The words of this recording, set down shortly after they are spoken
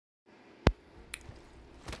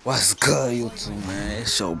What's good, YouTube, man?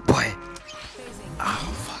 It's your boy.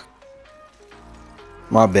 Oh, fuck.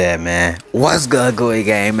 My bad, man. What's good, Gooey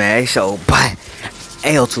Gang, man? It's your boy.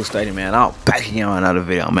 AyoTooSturdy, man. I'm back here on another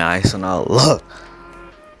video, man. Alright, so now look.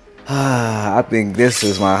 I think this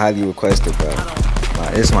is my highly requested, bro.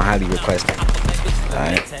 This is my highly requested.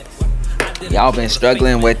 Alright. Y'all been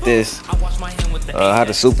struggling with this. How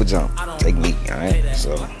to super jump technique, alright?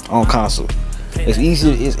 So, on console. It's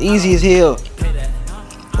easy as hell.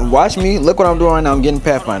 Watch me. Look what I'm doing right now. I'm getting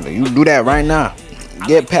Pathfinder. You do that right now.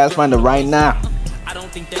 Get Pathfinder right now.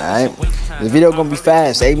 Alright. This video gonna be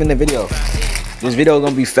fast. Saving the video. This video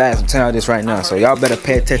gonna be fast. I'm telling you this right now. So y'all better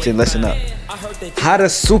pay attention. Listen up. How to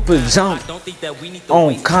super jump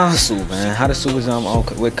on console, man. How to super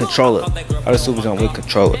jump with controller. How to super jump with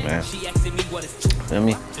controller, man. Feel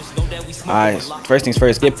me? Alright. First things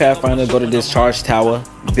first. Get Pathfinder. Go to this charge tower.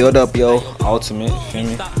 Build up your ultimate. Feel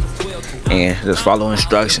me? And just follow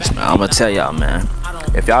instructions, man. I'm gonna tell y'all, man.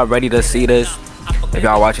 If y'all ready to see this, if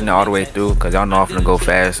y'all watching it all the way through, cause y'all know I'm finna go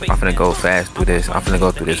fast. I'm finna go fast through this. I'm finna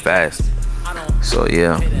go through this fast. So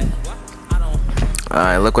yeah.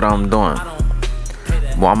 Alright, look what I'm doing.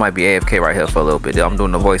 Well, I might be AFK right here for a little bit. I'm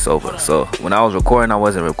doing the voiceover. So when I was recording, I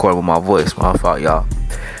wasn't recording with my voice. My fault, y'all.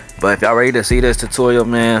 But if y'all ready to see this tutorial,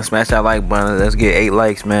 man, smash that like button. Let's get 8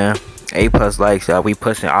 likes, man. 8+ likes, y'all. We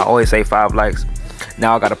pushing. I always say 5 likes.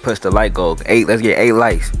 Now I gotta push the like goal. 8. Let's get 8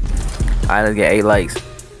 likes. Alright, let's get 8 likes.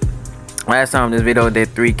 Last time this video did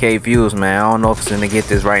 3K views, man. I don't know if it's gonna get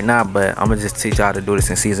this right now, but I'm gonna just teach y'all how to do this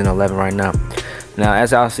in season 11 right now. Now,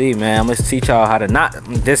 as y'all see, man, I'm gonna teach y'all how to not.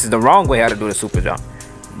 This is the wrong way how to do the super jump.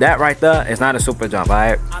 That right there is not a super jump.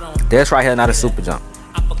 Alright, this right here not a super jump.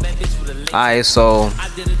 Alright, so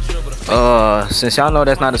since y'all know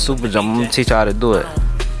that's not a super jump, I'm gonna teach y'all how to do it.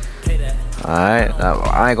 Alright,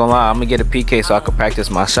 I ain't gonna lie, I'm gonna get a PK so I can practice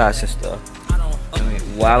my shots and stuff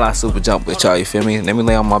while I super jump with y'all, you feel me? Let me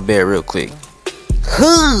lay on my bed real quick.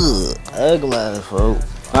 Ugly ass, folks.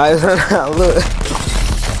 Alright, so look.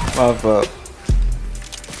 My fault.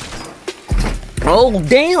 Oh,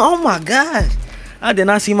 damn, oh my gosh. I did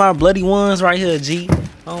not see my bloody ones right here, G.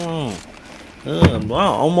 Bro, I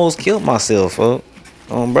almost killed myself, folks.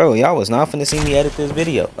 Bro, y'all was not finna see me edit this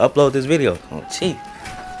video, upload this video. Oh, cheap.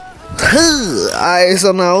 Alright,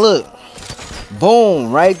 so now look.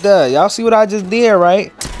 Boom, right there. Y'all see what I just did,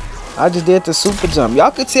 right? I just did the super jump. Y'all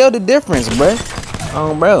could tell the difference, bruh.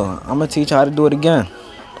 Bro, I'm gonna teach you how to do it again.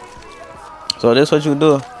 So this what you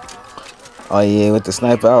do. Oh yeah, with the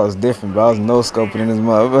sniper I was different, but I was no scoping in this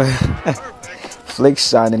motherfucker. Flick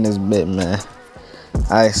shot in this bit, man.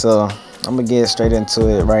 Alright, so I'm gonna get straight into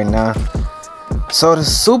it right now. So the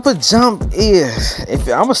super jump is, I'm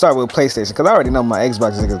gonna start with PlayStation because I already know my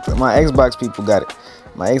Xbox people got it.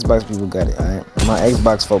 My Xbox people got it. Alright, my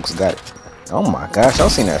Xbox folks got it. Oh my gosh, y'all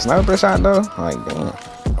seen that sniper shot though? Like damn.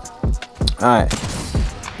 Alright,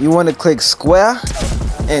 you want to click square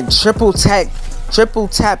and triple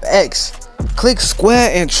tap X. Click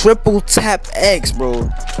square and triple tap X, bro.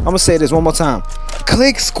 I'm gonna say this one more time.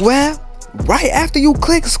 Click square. Right after you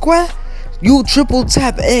click square, you triple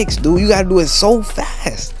tap X, dude. You gotta do it so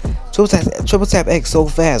fast. Triple tap X so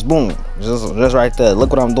fast. Boom. Just right there. Look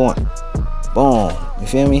what I'm doing. Boom. You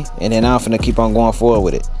feel me? And then I'm finna keep on going forward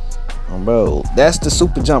with it. Bro, that's the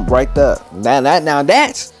super jump right there. That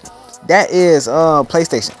is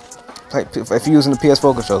PlayStation. If you're using the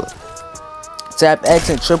PS4 controller. Tap X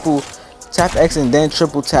and then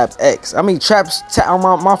triple tap X. I mean tap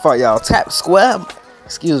my fault, y'all. Tap square.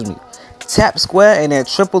 Excuse me. Tap square and then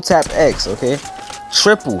triple tap X, okay?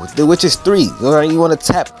 Triple, which is 3. You want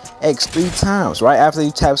to tap X 3 times right after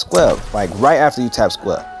you tap square. Like right after you tap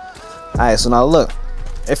square. Alright, so now look.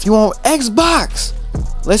 If you on Xbox,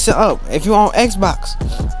 listen up. If you on Xbox,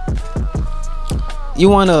 you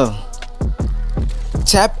want to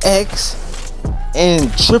tap X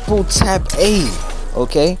and triple tap A,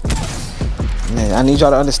 okay? Man, I need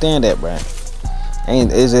y'all to understand that, bro.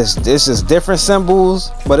 And it's just different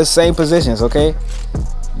symbols, but it's same positions, okay?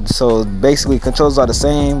 So basically, controls are the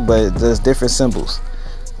same, but there's different symbols.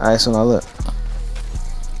 All right, so now look.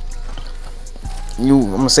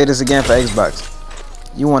 I'm gonna say this again for Xbox.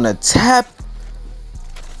 You wanna tap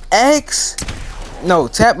X? No,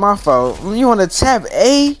 tap my fault. You wanna tap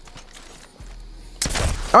A?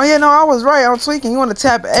 Oh yeah, no, I was right. I'm tweaking. You wanna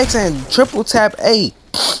tap X and triple tap A.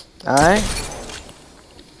 All right.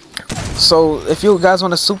 So if you guys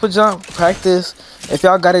want to super jump, practice. If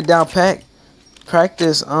y'all got it down pat,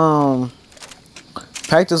 practice with.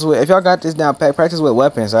 If y'all got this down pat, practice with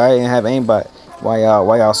weapons, all right, and have aimbot while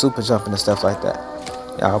y'all super jumping and stuff like that.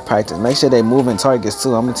 Y'all practice. Make sure they moving targets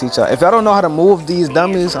too. I'm gonna teach y'all. If y'all don't know how to move these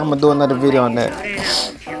dummies, I'm gonna do another video on that.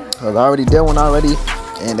 Cause I already did one already,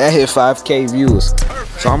 and that hit 5K views.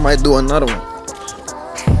 So I might do another one.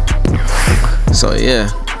 So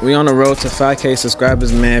yeah, we on the road to 5K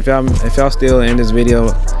subscribers, man. If y'all still in this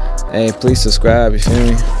video, hey, please subscribe. You feel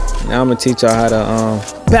me? Now I'm gonna teach y'all how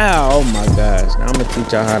to bow. Oh my gosh! Now I'm gonna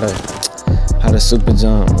teach y'all how to super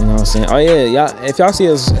jump. You know what I'm saying? Oh yeah, y'all. If y'all see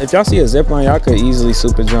a zip line, y'all could easily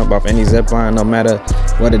super jump off any zip line, no matter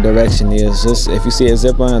what the direction is. Just if you see a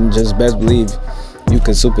zip line, just best believe you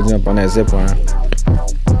could super jump on that zip line.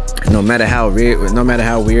 No matter how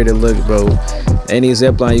weird it looks, bro. Any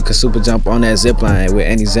zip line, you can super jump on that zip line with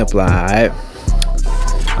any zip line. Alright.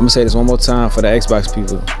 I'm gonna say this one more time for the Xbox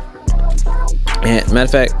people. And matter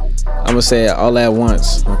of fact, I'm gonna say it all at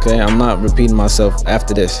once. Okay, I'm not repeating myself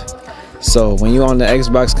after this. So when you on the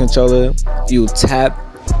Xbox controller, you tap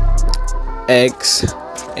X,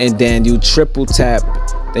 and then you triple tap.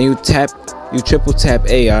 Then you triple tap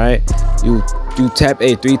A. All right. You tap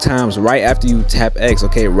A 3 times right after you tap X.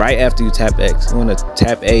 Okay, right after you tap X, you wanna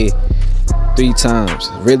tap A 3 times,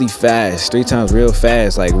 really fast. 3 times, real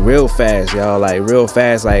fast, like real fast, y'all. Like real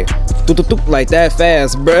fast, like like that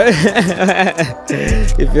fast, bruh.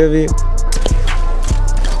 You feel me?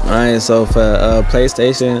 All right. So for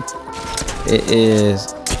PlayStation, it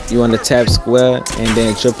is you want to tap square and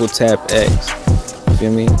then triple tap X. You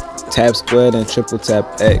feel me? Tap square then triple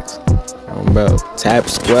tap X. Bro, tap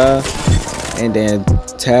square and then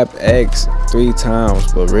tap X 3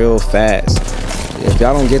 times, but real fast. If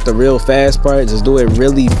y'all don't get the real fast part, just do it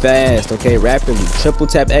really fast, okay? Rapidly. Triple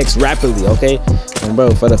tap X rapidly, okay? And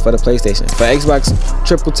bro, for the PlayStation. For Xbox,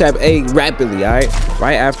 triple tap A rapidly, alright?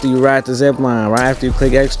 Right after you ride the zip line, right after you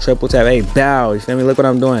click X, triple tap A. Bow. You feel me? Look what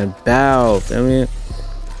I'm doing. Bow. Feel me?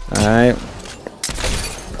 Alright.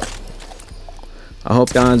 I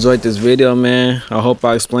hope y'all enjoyed this video, man. I hope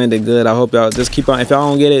I explained it good. I hope y'all just keep on, if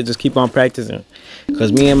y'all don't get it, just keep on practicing.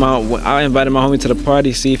 Cause I invited my homie to the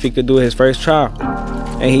party, see if he could do his first try.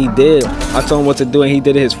 And he did. I told him what to do and he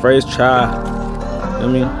did his first try. You know what I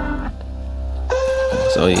mean?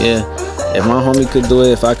 So yeah, if my homie could do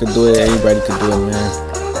it, if I could do it, everybody could do it,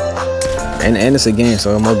 man. And it's a game,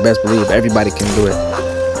 so I'm best believe everybody can do it.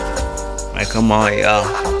 Like, come on, y'all.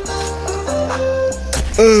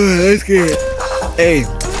 Let's get it. Hey,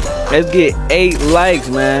 let's get 8 likes,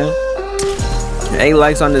 man. 8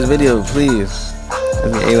 likes on this video, please.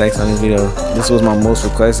 Let's get 8 likes on this video. This was my most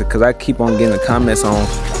requested because I keep on getting the comments on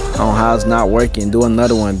how it's not working. Do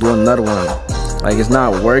another one. Do another one. Like, it's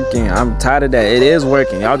not working. I'm tired of that. It is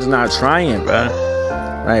working. Y'all just not trying, bro.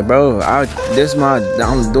 Like, bro, I'm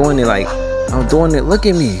doing it. Like, I'm doing it. Look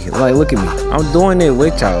at me. Like, look at me. I'm doing it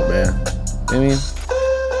with y'all, bro. You know what I mean?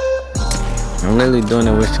 I'm literally doing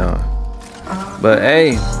it with y'all. But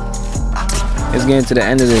hey, it's getting to the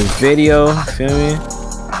end of this video. Feel me?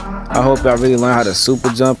 I hope y'all really learn how to super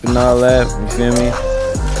jump and all that. You feel me?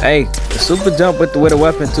 Hey, super jump with a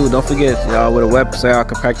weapon too. Don't forget, y'all, with a weapon, so y'all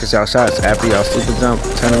can practice y'all shots. After y'all super jump,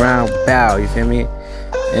 turn around, bow. You feel me?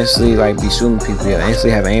 Instantly, like, be shooting people. Yeah, instantly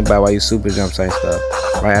have aimbot while you super jump type stuff.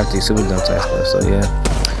 Right after you super jump type stuff. So yeah,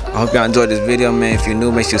 I hope y'all enjoyed this video, man. If you're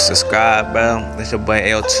new, make sure you subscribe, bro. That's your boy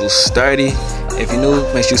AyoTooSturdy. If you're new,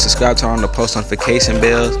 make sure you subscribe, turn on the post notification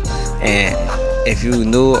bells. And if you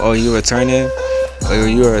new or you returning, or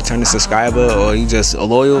you're a returning subscriber, or you just a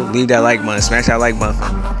loyal, leave that like button, smash that like button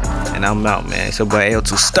for me. And I'm out, man. It's your boy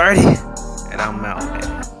AyoTooSturdy, and I'm out,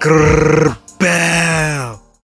 man. Grrr, bow.